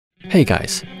Hey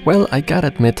guys, well, I gotta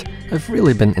admit, I've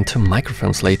really been into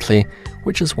microphones lately,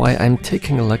 which is why I'm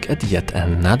taking a look at yet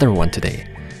another one today.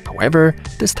 However,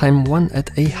 this time one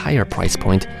at a higher price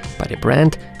point by the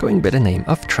brand going by the name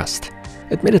of Trust.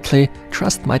 Admittedly,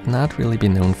 Trust might not really be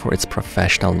known for its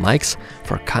professional mics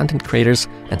for content creators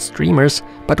and streamers,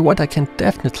 but what I can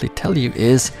definitely tell you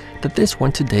is that this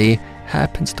one today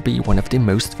happens to be one of the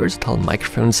most versatile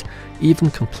microphones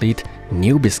even complete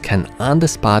newbies can on the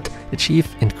spot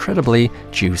achieve incredibly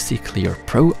juicy clear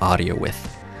pro audio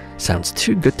with. Sounds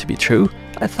too good to be true?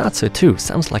 I thought so too,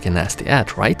 sounds like a nasty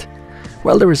ad, right?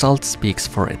 Well, the result speaks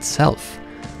for itself.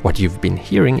 What you've been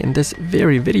hearing in this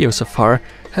very video so far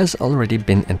has already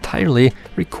been entirely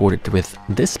recorded with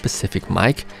this specific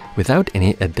mic without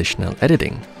any additional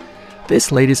editing.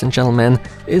 This, ladies and gentlemen,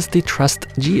 is the Trust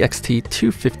GXT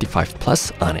 255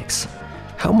 Plus Onyx.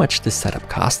 How much this setup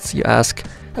costs, you ask?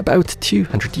 About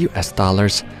 $200 US,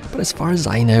 but as far as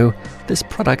I know, this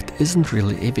product isn't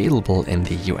really available in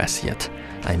the US yet.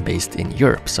 I'm based in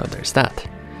Europe, so there's that.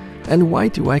 And why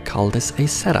do I call this a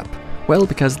setup? Well,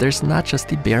 because there's not just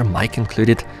the bare mic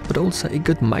included, but also a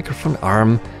good microphone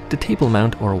arm, the table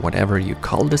mount or whatever you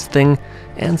call this thing,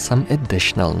 and some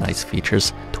additional nice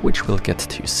features to which we'll get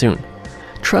to soon.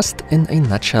 Trust, in a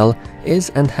nutshell,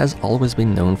 is and has always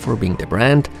been known for being the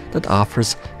brand that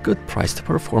offers good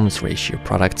price-to-performance ratio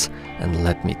products, and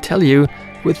let me tell you,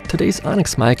 with today's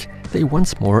Onyx mic, they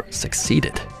once more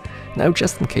succeeded. Now,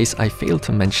 just in case I failed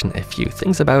to mention a few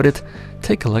things about it,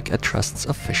 take a look at Trust's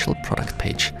official product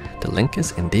page. The link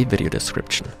is in the video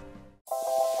description.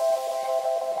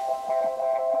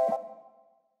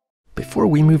 Before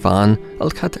we move on, I'll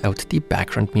cut out the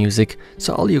background music,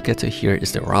 so all you get to hear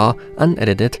is the raw,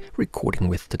 unedited recording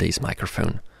with today's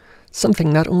microphone.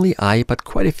 Something not only I, but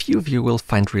quite a few of you will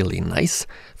find really nice,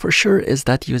 for sure, is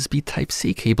that USB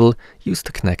Type-C cable used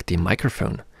to connect the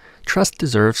microphone. Trust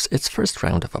deserves its first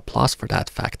round of applause for that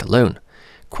fact alone.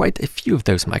 Quite a few of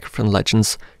those microphone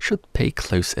legends should pay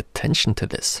close attention to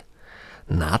this.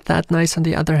 Not that nice, on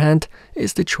the other hand,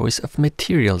 is the choice of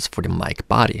materials for the mic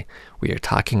body. We are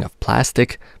talking of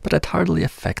plastic, but that hardly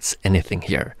affects anything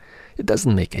here. It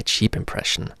doesn't make a cheap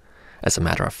impression. As a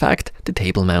matter of fact, the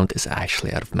table mount is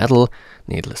actually out of metal.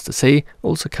 Needless to say,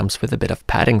 also comes with a bit of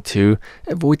padding to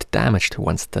avoid damage to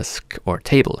one's desk or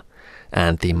table.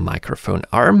 And the microphone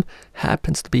arm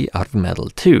happens to be out of metal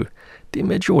too. The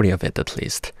majority of it, at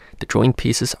least. The joint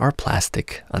pieces are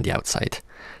plastic on the outside.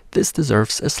 This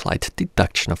deserves a slight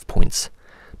deduction of points.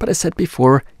 But as said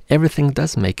before, everything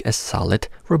does make a solid,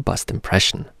 robust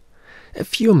impression. A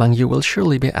few among you will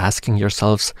surely be asking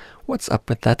yourselves, what's up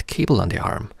with that cable on the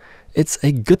arm? It's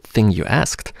a good thing you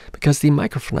asked, because the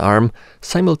microphone arm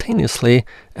simultaneously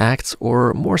acts,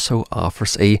 or more so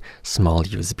offers, a small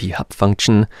USB hub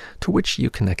function to which you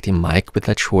connect the mic with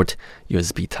that short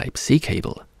USB Type-C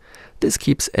cable. This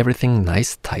keeps everything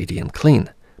nice, tidy and clean.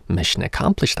 Mission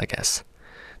accomplished, I guess.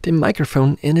 The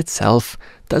microphone in itself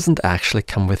doesn't actually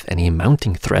come with any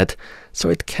mounting thread, so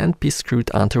it can't be screwed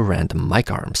onto random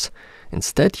mic arms.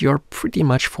 Instead, you're pretty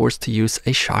much forced to use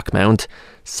a shock mount,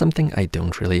 something I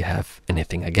don't really have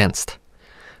anything against.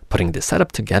 Putting the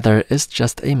setup together is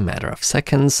just a matter of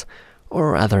seconds,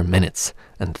 or rather minutes,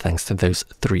 and thanks to those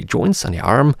 3 joints on the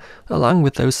arm, along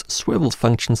with those swivel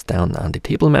functions down on the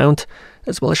table mount,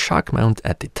 as well as shock mount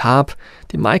at the top,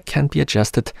 the mic can be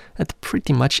adjusted at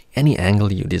pretty much any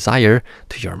angle you desire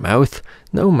to your mouth,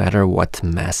 no matter what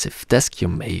massive desk you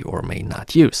may or may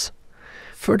not use.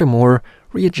 Furthermore,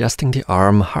 readjusting the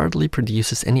arm hardly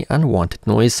produces any unwanted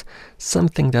noise,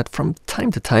 something that from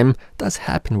time to time does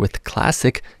happen with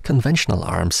classic, conventional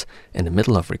arms in the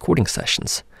middle of recording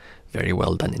sessions. Very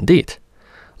well done indeed.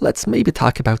 Let's maybe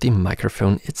talk about the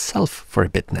microphone itself for a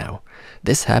bit now.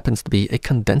 This happens to be a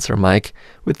condenser mic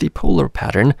with the polar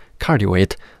pattern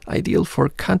cardioid, ideal for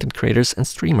content creators and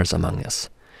streamers among us.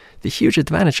 The huge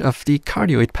advantage of the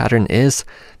cardioid pattern is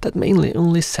that mainly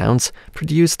only sounds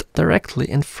produced directly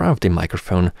in front of the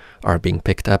microphone are being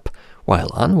picked up, while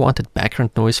unwanted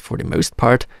background noise for the most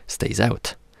part stays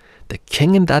out. The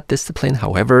king in that discipline,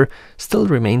 however, still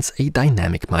remains a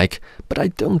dynamic mic, but I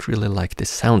don't really like the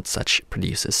sound such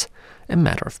produces. A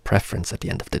matter of preference at the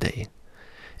end of the day.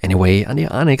 Anyway, on the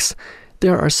Onyx,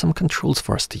 there are some controls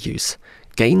for us to use.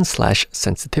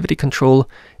 Gain/sensitivity control,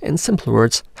 in simple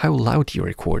words, how loud you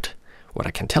record. What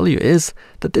I can tell you is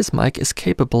that this mic is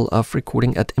capable of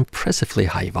recording at impressively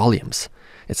high volumes.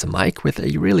 It's a mic with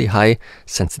a really high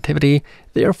sensitivity,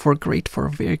 therefore great for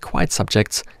very quiet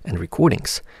subjects and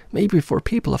recordings, maybe for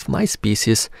people of my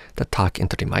species that talk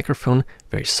into the microphone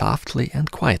very softly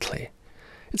and quietly.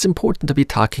 It's important to be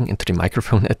talking into the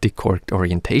microphone at the correct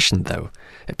orientation though.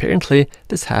 Apparently,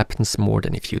 this happens more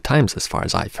than a few times as far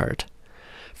as I've heard.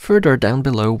 Further down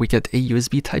below we get a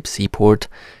USB Type-C port,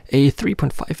 a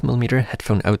 3.5mm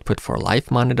headphone output for live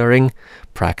monitoring,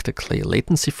 practically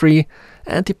latency-free,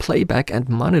 and the playback and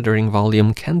monitoring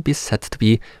volume can be set to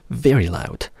be very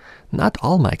loud. Not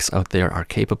all mics out there are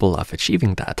capable of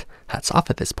achieving that, hats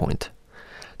off at this point.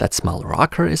 That small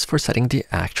rocker is for setting the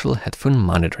actual headphone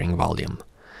monitoring volume.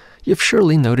 You've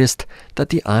surely noticed that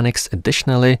the Onyx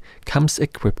additionally comes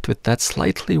equipped with that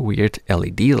slightly weird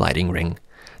LED lighting ring.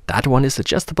 That one is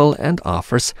adjustable and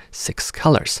offers 6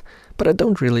 colors, but I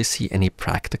don't really see any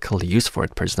practical use for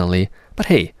it personally, but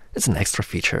hey, it's an extra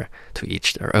feature, to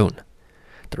each their own.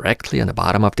 Directly on the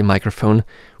bottom of the microphone,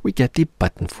 we get the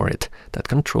button for it that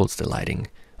controls the lighting.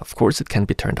 Of course, it can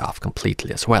be turned off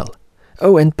completely as well.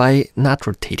 Oh, and by not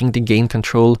rotating the gain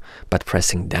control, but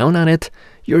pressing down on it,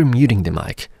 you're muting the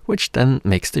mic, which then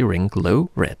makes the ring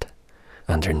glow red.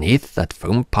 Underneath that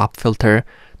foam pop filter,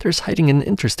 there's hiding an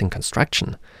interesting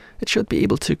construction. It should be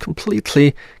able to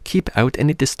completely keep out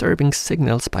any disturbing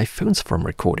signals by phones from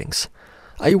recordings.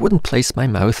 I wouldn't place my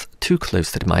mouth too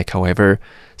close to the mic, however,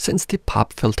 since the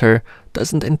pop filter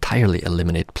doesn't entirely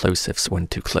eliminate plosives when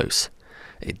too close.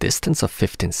 A distance of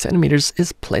 15 centimeters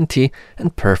is plenty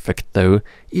and perfect though,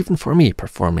 even for me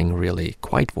performing really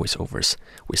quiet voiceovers.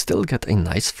 We still get a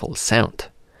nice full sound.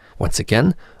 Once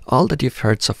again, all that you've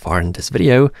heard so far in this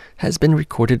video has been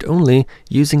recorded only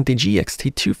using the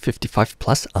GXT 255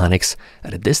 Plus Onyx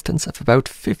at a distance of about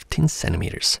 15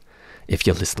 centimeters. If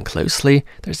you listen closely,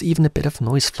 there's even a bit of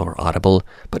noise floor audible,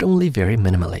 but only very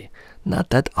minimally. Not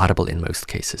that audible in most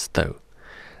cases though.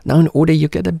 Now, in order you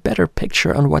get a better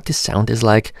picture on what the sound is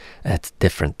like at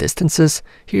different distances,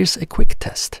 here's a quick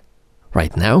test.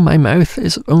 Right now my mouth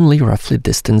is only roughly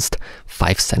distanced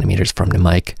 5 centimeters from the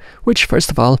mic, which first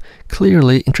of all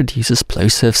clearly introduces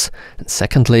plosives and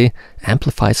secondly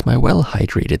amplifies my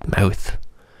well-hydrated mouth.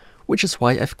 Which is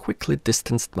why I've quickly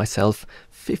distanced myself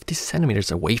 50 centimeters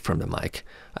away from the mic.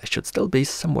 I should still be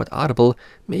somewhat audible,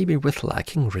 maybe with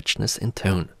lacking richness in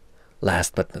tone.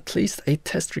 Last but not least, a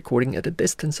test recording at a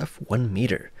distance of 1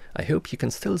 meter. I hope you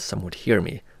can still somewhat hear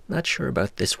me, not sure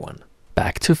about this one.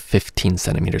 Back to 15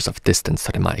 centimeters of distance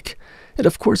to the mic. It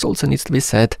of course also needs to be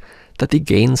said that the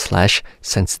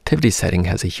gain/sensitivity setting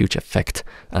has a huge effect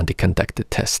on the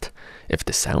conducted test. If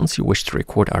the sounds you wish to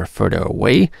record are further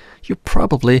away, you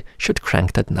probably should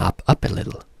crank that knob up a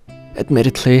little.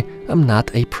 Admittedly, I'm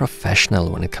not a professional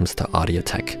when it comes to audio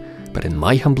tech, but in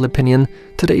my humble opinion,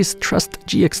 today's Trust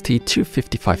GXT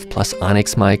 255 Plus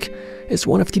Onyx mic is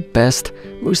one of the best,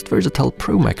 most versatile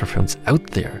pro microphones out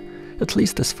there, at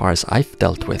least as far as I've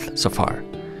dealt with so far.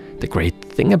 The great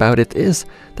thing about it is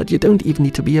that you don't even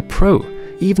need to be a pro.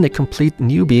 Even a complete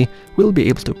newbie will be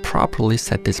able to properly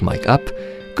set this mic up.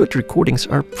 Good recordings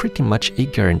are pretty much a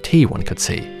guarantee, one could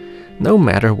say. No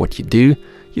matter what you do,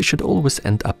 you should always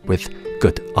end up with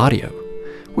good audio.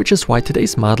 Which is why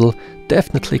today's model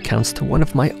definitely counts to one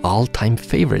of my all-time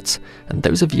favorites, and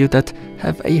those of you that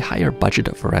have a higher budget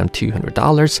of around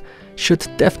 $200 should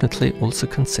definitely also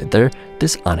consider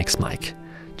this Onyx mic.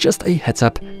 Just a heads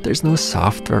up, there's no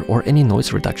software or any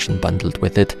noise reduction bundled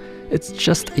with it. It's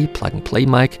just a plug-and-play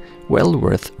mic, well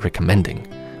worth recommending.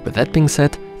 With that being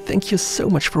said, thank you so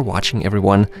much for watching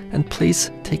everyone, and please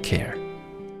take care.